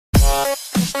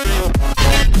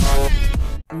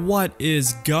What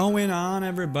is going on,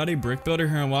 everybody? Brickbuilder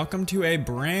here, and welcome to a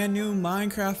brand new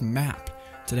Minecraft map.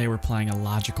 Today we're playing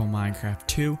Illogical Minecraft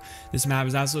 2. This map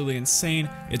is absolutely insane.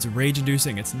 It's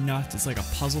rage-inducing. It's nuts. It's like a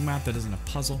puzzle map that isn't a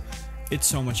puzzle. It's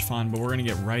so much fun, but we're gonna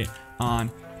get right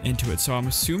on into it. So I'm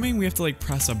assuming we have to like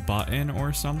press a button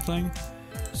or something.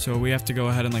 So we have to go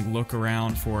ahead and like look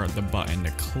around for the button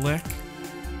to click.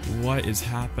 What is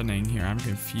happening here? I'm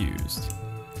confused.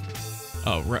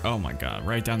 Oh my god,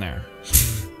 right down there.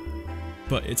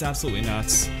 But it's absolutely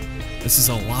nuts. This is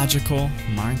Illogical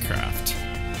Minecraft.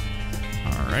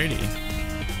 Alrighty.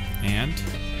 And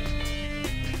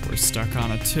we're stuck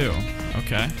on a 2.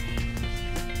 Okay.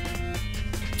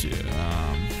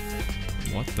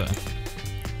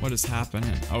 What is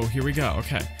happening? Oh, here we go.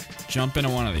 Okay. Jump into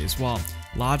one of these. Well,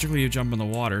 logically you jump in the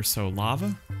water, so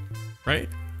lava? Right?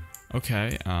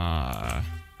 Okay.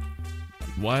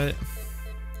 What?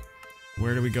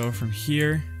 Where do we go from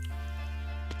here?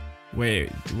 Wait,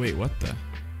 what the?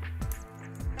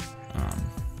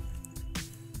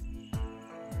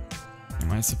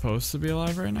 Am I supposed to be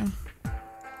alive right now?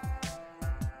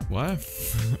 What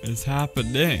is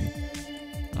happening?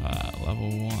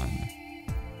 Level 1.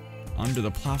 Under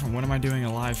the platform. What am I doing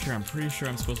alive here? I'm pretty sure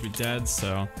I'm supposed to be dead,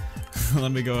 so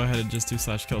let me go ahead and just do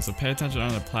 /kill. So pay attention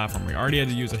under the platform. We already had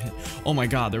to use a hit. Oh my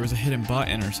god, there was a hidden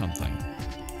button or something.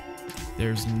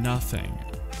 There's nothing.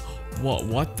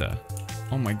 What the?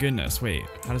 Oh my goodness, wait,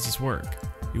 how does this work?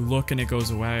 You look and it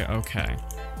goes away? Okay.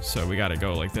 So we gotta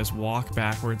go like this, walk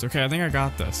backwards. Okay, I think I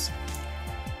got this.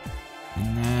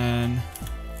 And then...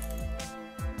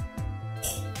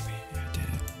 Oh, baby, I did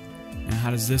it. And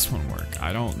how does this one work?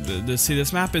 I don't... See,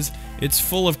 this map is... It's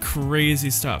full of crazy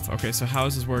stuff. Okay, so how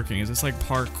is this working? Is this like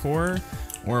parkour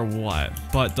or what?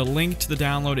 But the link to the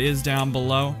download is down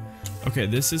below. Okay,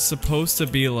 this is supposed to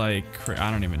be like...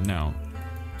 I don't even know.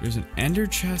 There's an ender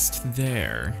chest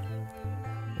there.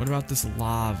 What about this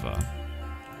lava?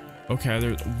 Okay,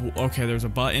 there's a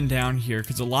button down here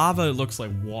because the lava looks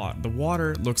like water. The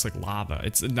water looks like lava.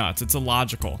 It's nuts. It's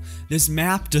illogical. This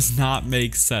map does not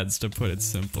make sense, to put it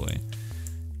simply.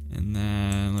 And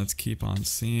then let's keep on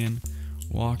seeing,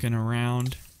 walking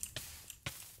around.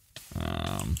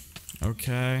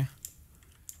 Okay.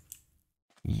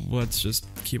 Let's just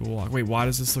keep a walk. Wait, why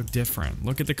does this look different?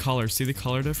 Look at the color. See the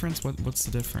color difference? What's the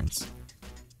difference?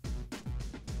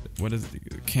 What is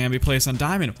it? Can be placed on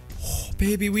diamond. Oh,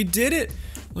 baby, we did it!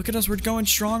 Look at us, we're going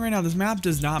strong right now. This map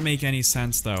does not make any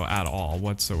sense though at all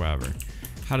whatsoever.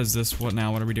 How does this, what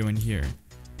are we doing here?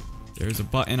 There's a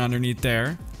button underneath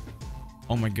there.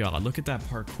 Oh my god, look at that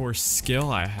parkour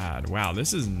skill I had. Wow,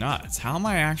 this is nuts. How am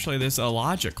I actually this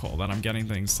illogical that I'm getting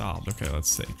things solved? Okay, let's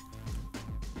see.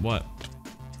 What?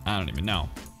 I don't even know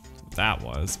what that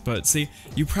was, but see,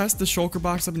 you press the shulker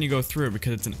box up and you go through it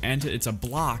because it's a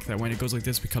block that when it goes like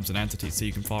this becomes an entity, so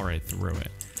you can fall right through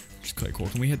it. Which is quite cool.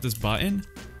 Can we hit this button?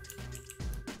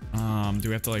 Do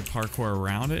we have to like parkour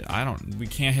around it? We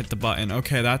can't hit the button.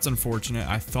 Okay, that's unfortunate.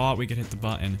 I thought we could hit the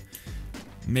button.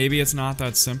 Maybe it's not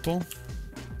that simple.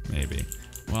 Maybe.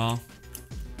 Well,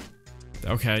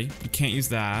 okay, you can't use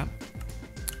that.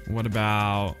 What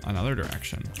about another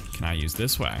direction? Can I use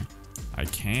this way? I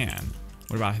can.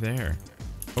 What about there?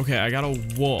 Okay, I got a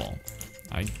wool.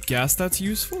 I guess that's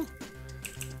useful?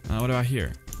 What about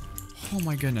here? Oh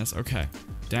my goodness, okay.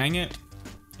 Dang it.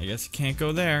 I guess you can't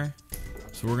go there.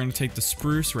 So we're gonna take the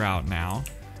spruce route now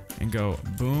and go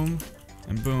boom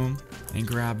and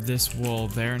grab this wool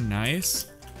there, nice.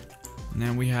 And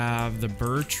then we have the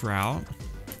birch route.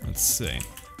 Let's see.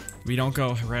 We don't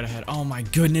go right ahead. Oh my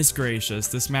goodness gracious,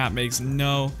 this map makes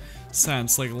no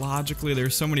sense. Like logically,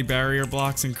 there's so many barrier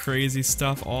blocks and crazy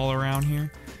stuff all around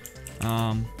here.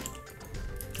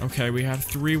 Okay, we have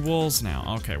 3 wools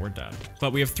now. Okay, we're dead.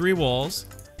 But we have 3 wools.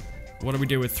 What do we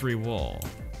do with 3 wool?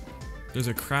 There's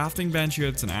a crafting bench here.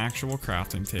 It's an actual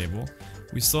crafting table.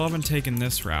 We still haven't taken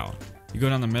this route. You go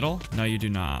down the middle? No, you do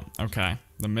not. Okay,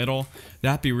 the middle.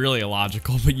 That'd be really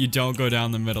illogical, but you don't go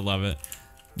down the middle of it.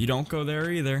 You don't go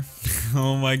there either.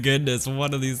 Oh my goodness,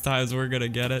 one of these times we're gonna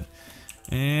get it.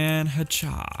 And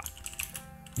hacha.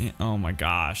 And, oh my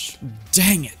gosh.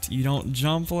 Dang it, you don't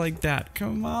jump like that.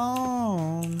 Come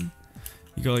on.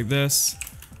 You go like this.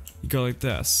 You go like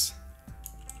this.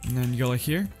 And then you go like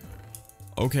here.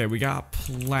 Okay, we got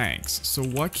planks. So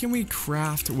what can we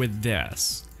craft with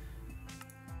this?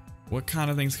 What kind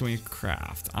of things can we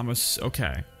craft?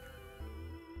 Okay.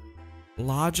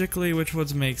 Logically, which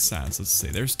ones make sense? Let's see.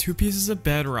 There's 2 pieces of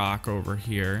bedrock over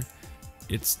here.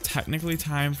 It's technically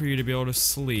time for you to be able to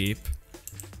sleep.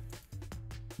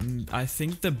 I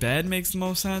think the bed makes the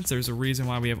most sense. There's a reason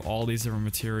why we have all these different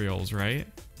materials, right?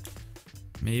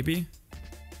 Maybe?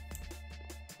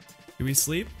 Do we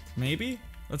sleep? Maybe?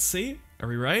 Let's see. Are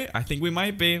we right? I think we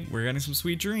might be. We're getting some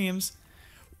sweet dreams.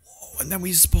 Whoa, and then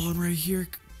we spawn right here.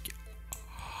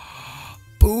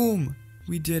 Boom!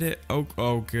 We did it.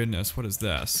 Oh goodness. What is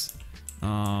this?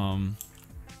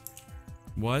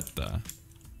 What the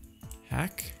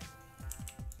heck?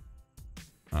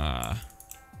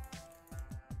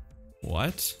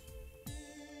 What?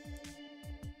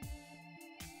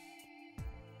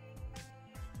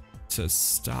 To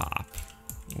stop.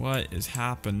 What is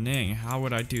happening? How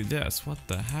would I do this? What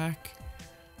the heck?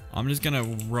 I'm just gonna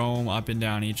roam up and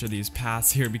down each of these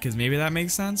paths here because maybe that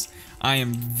makes sense. I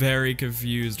am very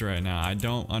confused right now. I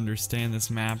don't understand this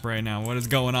map right now. What is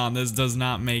going on? This does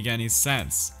not make any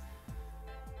sense.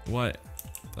 What?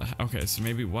 Okay, so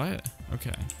maybe what?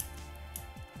 Okay.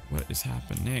 What is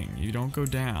happening? You don't go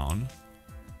down.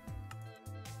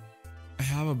 I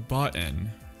have a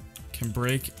button. Can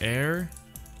break air?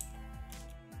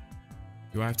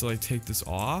 Do I have to like take this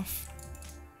off?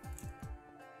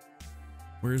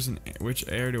 Which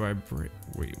air do I break?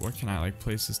 Wait, what can I like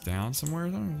place this down somewhere?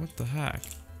 What the heck?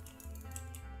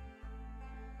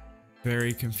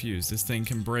 Very confused. This thing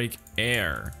can break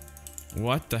air.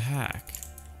 What the heck?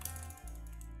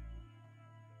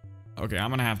 Okay, I'm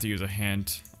gonna have to use a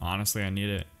hint. Honestly, I need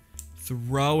it.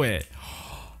 Throw it.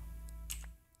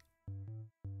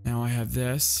 Now I have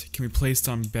this. Can be placed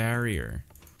on barrier.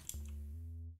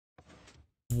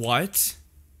 What?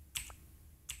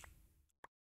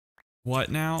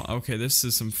 What now? Okay, this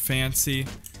is some fancy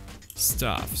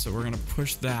stuff. So we're gonna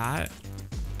push that.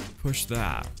 Push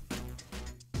that.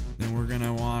 Then we're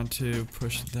gonna want to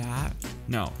push that.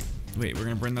 No. Wait, we're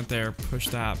gonna bring that there. Push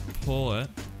that. Pull it.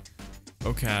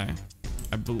 Okay.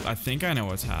 I think I know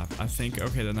what's happening. I think,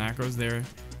 okay, then that goes there.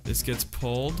 This gets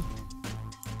pulled.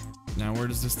 Now where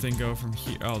does this thing go from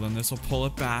here? Oh, then this will pull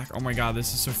it back. Oh my god,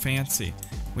 this is so fancy.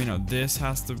 Wait, no, this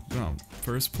has to, no,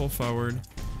 first pull forward.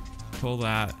 Pull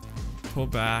that. Pull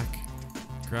back.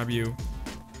 Grab you.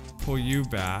 Pull you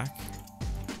back.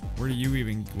 Where do you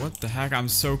even, what the heck? I'm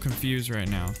so confused right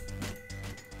now.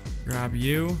 Grab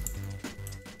you.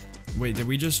 Wait, did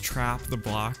we just trap the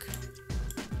block?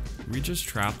 Did we just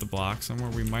trap the block somewhere?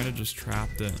 We might have just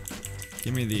trapped it.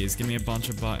 Give me these. Give me a bunch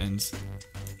of buttons.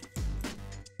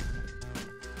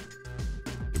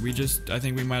 Did we just, I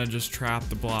think we might have just trapped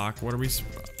the block. What are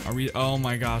we, oh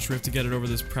my gosh, we have to get it over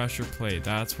this pressure plate.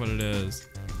 That's what it is.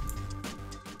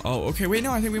 Oh, okay, wait,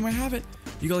 no, I think we might have it.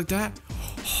 You go like that.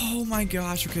 Oh my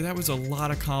gosh, okay, that was a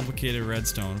lot of complicated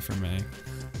redstone for me.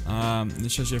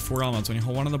 This shows you have 4 elements. When you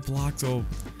hold one of the blocks,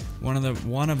 one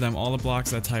of them, all the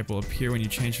blocks of that type will appear when you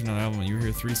change to another element. You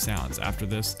hear 3 sounds. After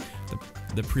this,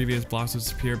 the previous blocks will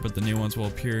disappear, but the new ones will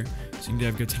appear. So you need to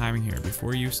have good timing here.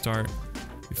 Before you start,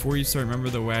 remember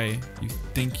the way you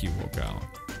think you will go.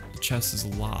 The chest is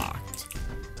locked.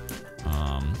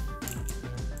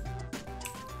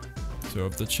 So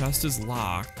if the chest is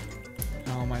locked,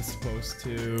 how am I supposed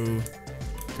to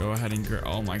go ahead and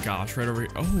oh my gosh, right over here.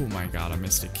 Oh my god, I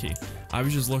missed a key. I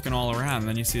was just looking all around, and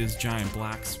then you see this giant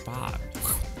black spot.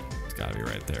 It's gotta be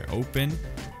right there. Open,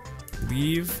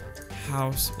 leave,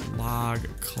 house, log,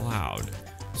 cloud.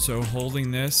 So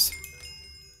holding this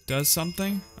does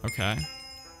something? Okay.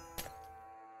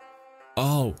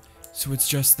 Oh, so it's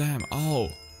just them. Oh.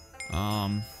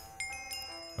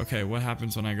 Okay, what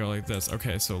happens when I go like this?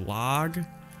 Okay, so log.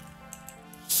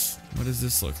 What does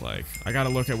this look like? I gotta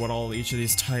look at what each of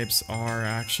these types are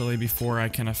actually before I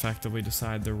can effectively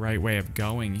decide the right way of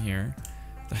going here.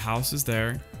 The house is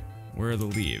there. Where are the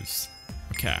leaves?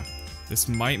 Okay. This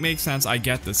might make sense. I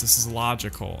get this. This is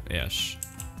logical-ish.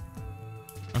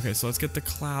 Okay, so let's get the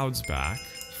clouds back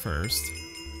first.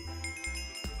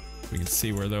 We can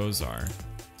see where those are.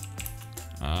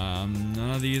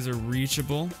 None of these are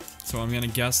reachable. So I'm gonna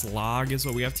guess log is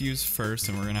what we have to use first,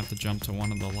 and we're gonna have to jump to one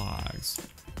of the logs.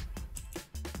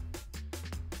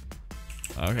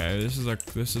 Okay, this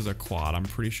is a quad. I'm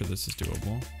pretty sure this is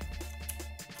doable.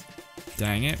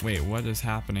 Dang it. Wait, what is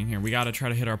happening here? We gotta try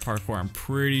to hit our parkour. I'm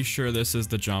pretty sure this is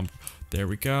the jump. There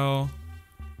we go.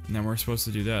 And then we're supposed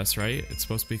to do this, right? It's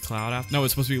supposed to be cloud after. No,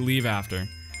 it's supposed to be leave after.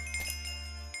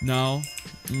 No.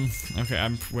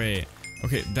 Okay, wait.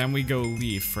 Okay, then we go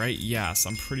leaf, right? Yes,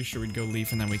 I'm pretty sure we'd go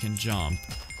leaf and then we can jump.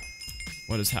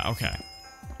 What is okay.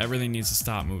 Everything needs to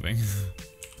stop moving.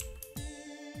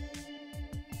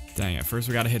 Dang it, first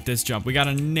we gotta hit this jump. We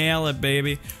gotta nail it,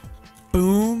 baby.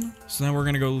 Boom. So then we're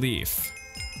gonna go leaf.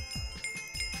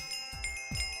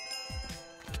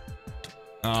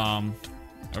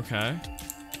 Okay.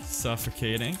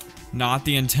 Suffocating. Not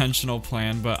the intentional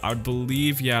plan, but I would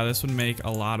believe, yeah, this would make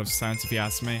a lot of sense if you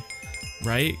ask me.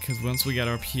 Right? Because once we get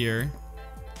up here,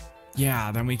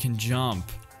 Yeah, then we can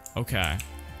jump. Okay.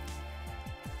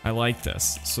 I like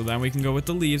this. So then we can go with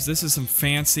the leaves. This is some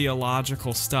fancy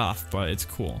illogical stuff, but it's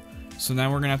cool. So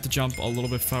then we're gonna have to jump a little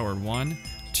bit forward. 1,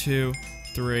 2,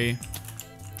 3.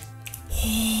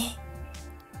 Oh,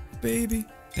 baby.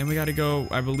 Then we gotta go,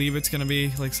 I believe it's gonna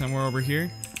be like somewhere over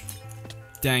here.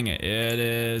 Dang it, it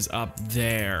is up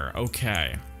there.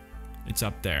 Okay. It's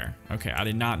up there. Okay, I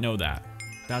did not know that.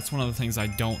 That's one of the things I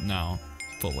don't know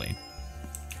fully.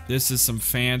 This is some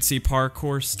fancy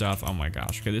parkour stuff. Oh my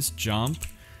gosh. Okay, this jump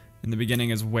in the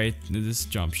beginning is way... This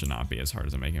jump should not be as hard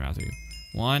as I'm making it out to be.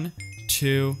 1,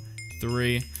 2,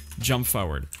 3. Jump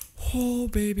forward. Oh,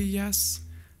 baby, yes.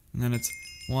 And then it's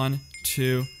 1,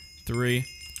 2, 3.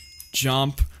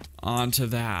 Jump onto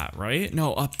that, right?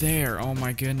 No, up there. Oh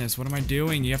my goodness. What am I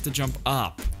doing? You have to jump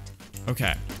up.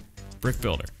 Okay. Brick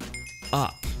builder.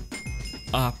 Up.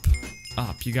 Up.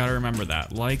 Up. You gotta remember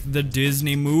that. Like the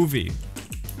Disney movie.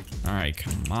 Alright,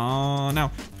 come on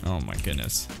now. Oh my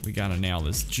goodness. We gotta nail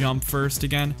this jump first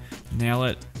again. Nail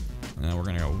it. And then we're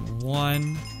gonna go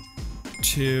 1,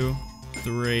 2,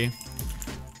 3.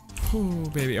 Ooh,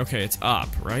 baby. Okay, it's up,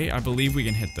 right? I believe we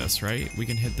can hit this, right? We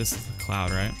can hit this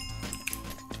cloud, right?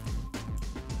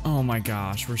 Oh my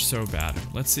gosh, we're so bad.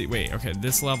 Let's see. Wait, okay,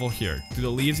 this level here. Do the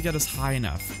leaves get us high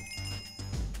enough?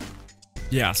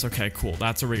 Yes, okay, cool.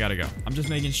 That's where we gotta go. I'm just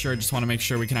making sure, just want to make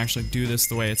sure we can actually do this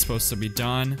the way it's supposed to be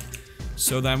done.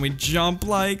 So then we jump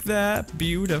like that.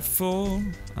 Beautiful.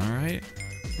 Alright.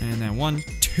 And then 1,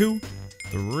 2,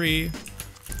 3.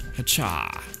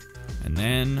 Ha-cha. And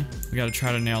then we gotta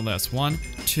try to nail this. 1,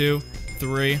 2,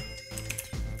 3.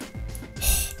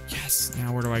 Oh, yes.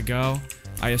 Now where do I go?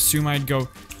 I assume I'd go...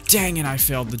 Dang it, I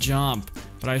failed the jump.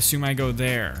 But I assume I go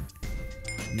there.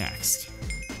 Next.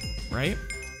 Right?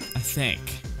 I think.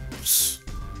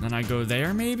 Then I go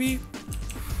there, maybe?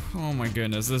 Oh my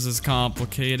goodness, this is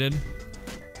complicated.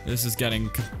 This is getting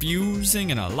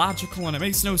confusing and illogical, and it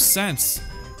makes no sense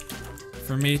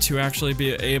for me to actually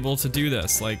be able to do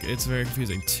this. Like, it's very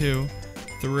confusing. 2,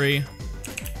 3.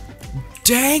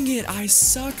 Dang it, I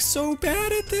suck so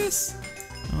bad at this.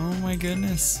 Oh my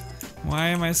goodness. Why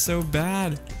am I so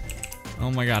bad? Oh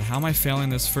my god, how am I failing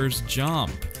this first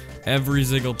jump every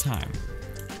single time?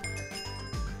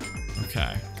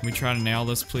 Okay, can we try to nail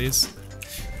this, please?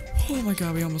 Oh my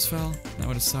god, we almost fell. That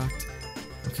would have sucked.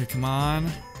 Okay, come on.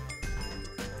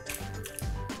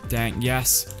 Dang,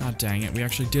 yes. Not dang it, we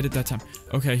actually did it that time.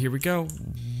 Okay, here we go.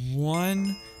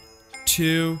 1,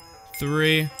 2,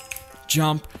 3.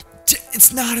 Jump.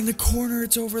 It's not in the corner,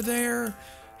 it's over there.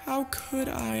 How could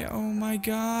I? Oh my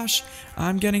gosh.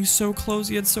 I'm getting so close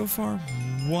yet so far.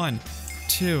 1,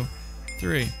 2,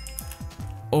 3.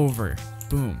 Over.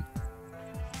 Boom.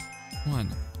 1,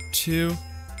 2,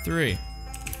 3.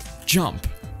 Jump.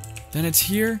 Then it's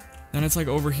here. Then it's like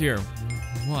over here.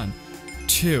 1,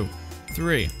 2,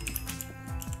 3.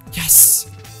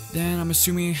 Yes. Then I'm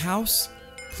assuming a house.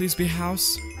 Please be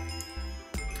house.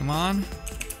 Come on.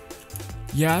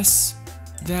 Yes.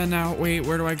 Then now, wait,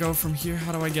 where do I go from here?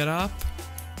 How do I get up?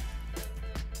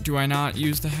 Do I not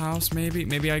use the house, maybe?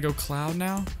 Maybe I go cloud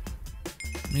now?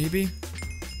 Maybe?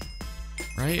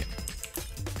 Right?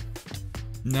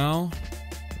 No?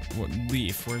 What,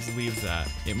 leaf? Where's the leaves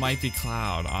at? It might be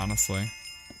cloud, honestly.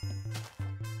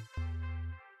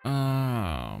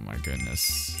 Oh my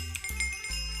goodness.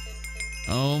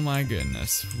 Oh my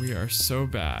goodness. We are so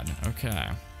bad. Okay.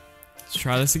 Let's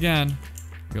try this again.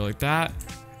 Go like that.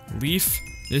 Leaf.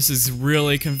 This is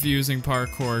really confusing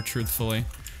parkour, truthfully.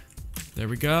 There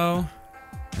we go.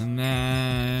 And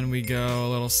then we go a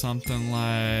little something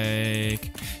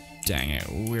like... Dang it,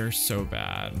 we're so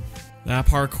bad. That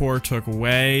parkour took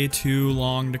way too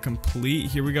long to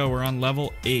complete. Here we go, we're on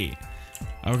level 8.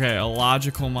 Okay,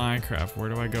 illogical Minecraft. Where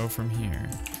do I go from here?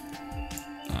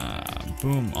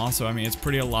 Boom. Also, I mean, it's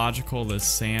pretty illogical. The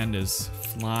sand is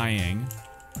flying,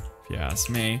 if you ask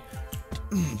me.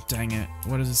 Dang it.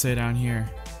 What does it say down here?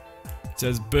 It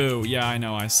says boo. Yeah, I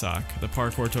know I suck. The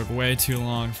parkour took way too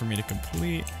long for me to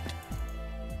complete.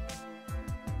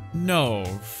 No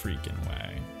freaking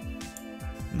way.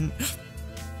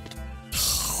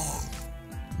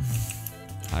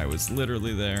 I was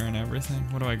literally there and everything.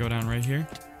 What do I go down right here?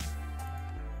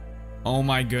 Oh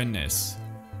my goodness.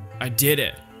 I did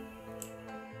it.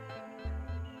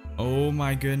 Oh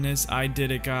my goodness, I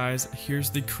did it, guys. Here's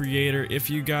the creator.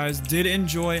 If you guys did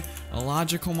enjoy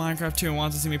Illogical Minecraft 2 and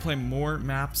want to see me play more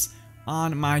maps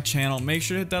on my channel, make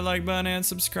sure to hit that like button and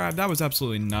subscribe. That was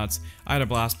absolutely nuts. I had a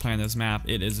blast playing this map.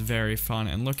 It is very fun.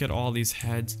 And look at all these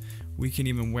heads. We can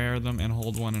even wear them and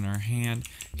hold one in our hand.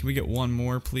 Can we get one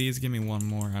more, please? Give me one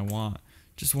more. I want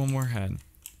just one more head.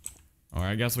 Or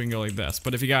I guess we can go like this.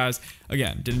 But if you guys,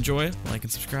 again, did enjoy it, like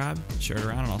and subscribe, share it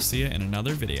around, and I'll see you in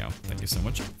another video. Thank you so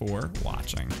much for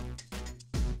watching.